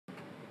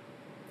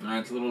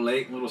It's a little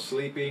late, a little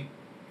sleepy,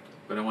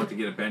 but I want to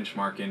get a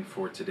benchmark in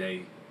for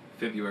today.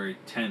 February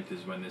 10th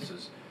is when this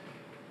is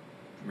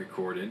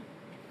recorded,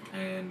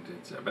 and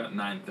it's about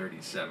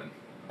 9:37.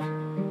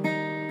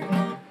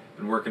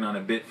 Been working on a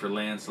bit for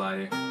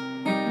Landslide.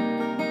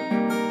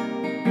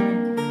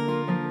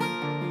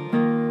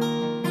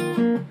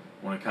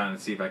 Want to kind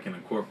of see if I can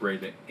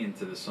incorporate it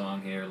into the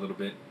song here a little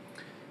bit.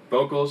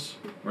 Vocals,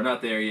 we're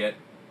not there yet.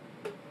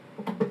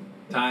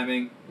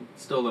 Timing,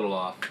 still a little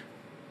off.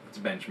 It's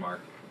a benchmark.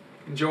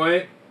 Enjoy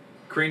it.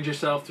 Cringe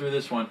yourself through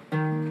this one. I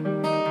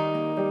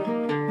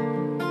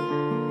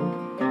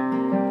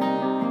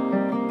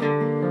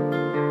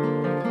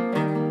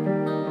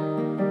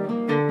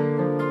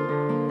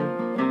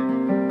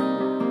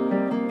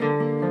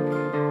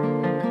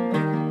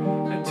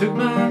took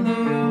my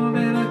love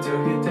and I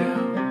took it down.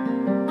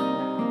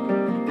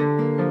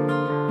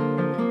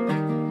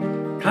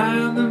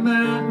 Climbed the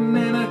mountain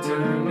and I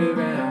turned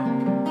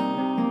around.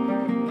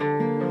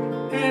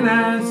 And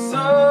I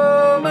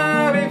saw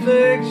my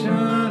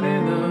reflection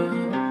in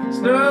the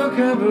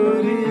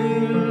snow-covered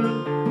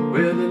hill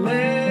where the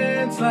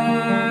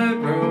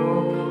landslide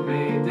rolled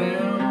me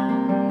down.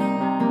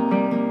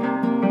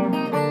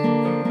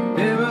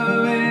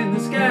 Never in the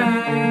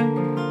sky,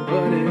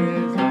 but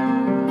it's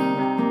love.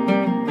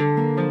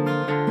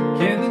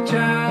 Can the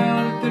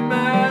child in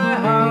my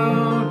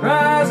heart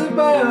rise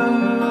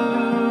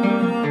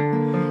above?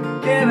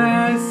 Can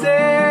I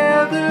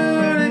sail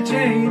through the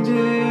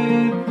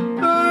changing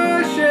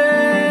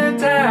ocean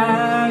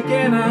tide?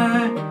 Can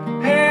I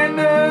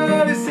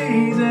handle the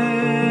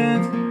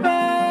seasons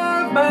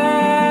of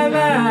my life?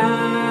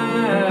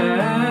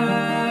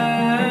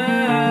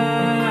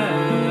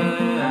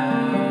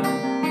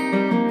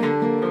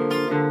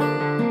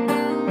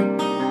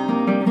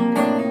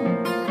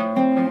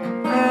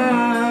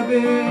 I've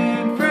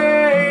been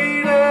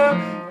afraid of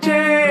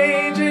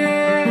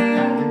changing,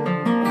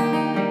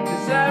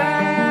 'cause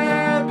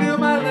I built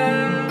my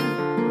life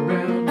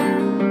around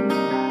you.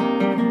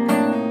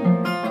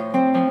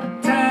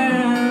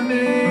 Time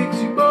makes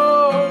you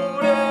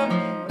bolder,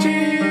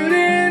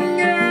 children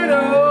get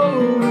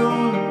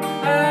older.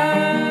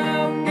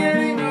 I'm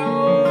getting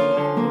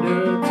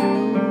older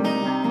too.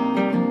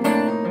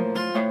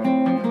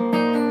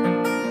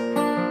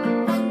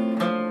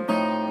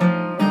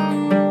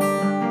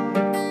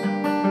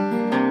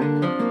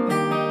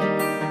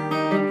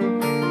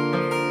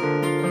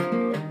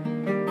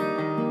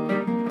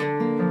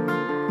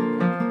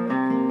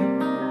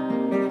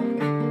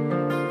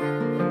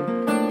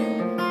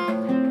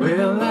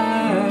 Well,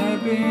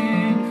 I've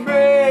been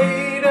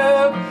afraid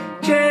of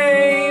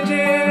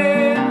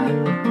changing,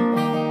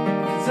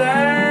 'cause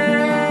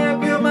I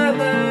built my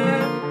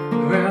life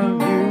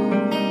around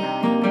you.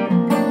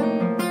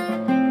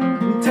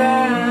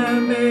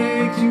 Time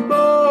makes you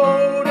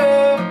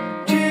bolder,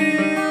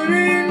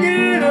 children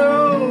get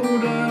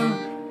older.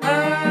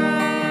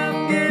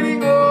 I'm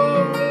getting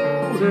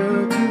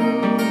older too.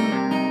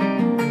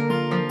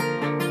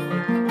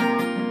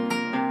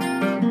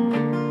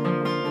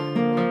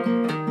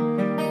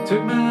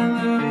 Took my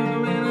love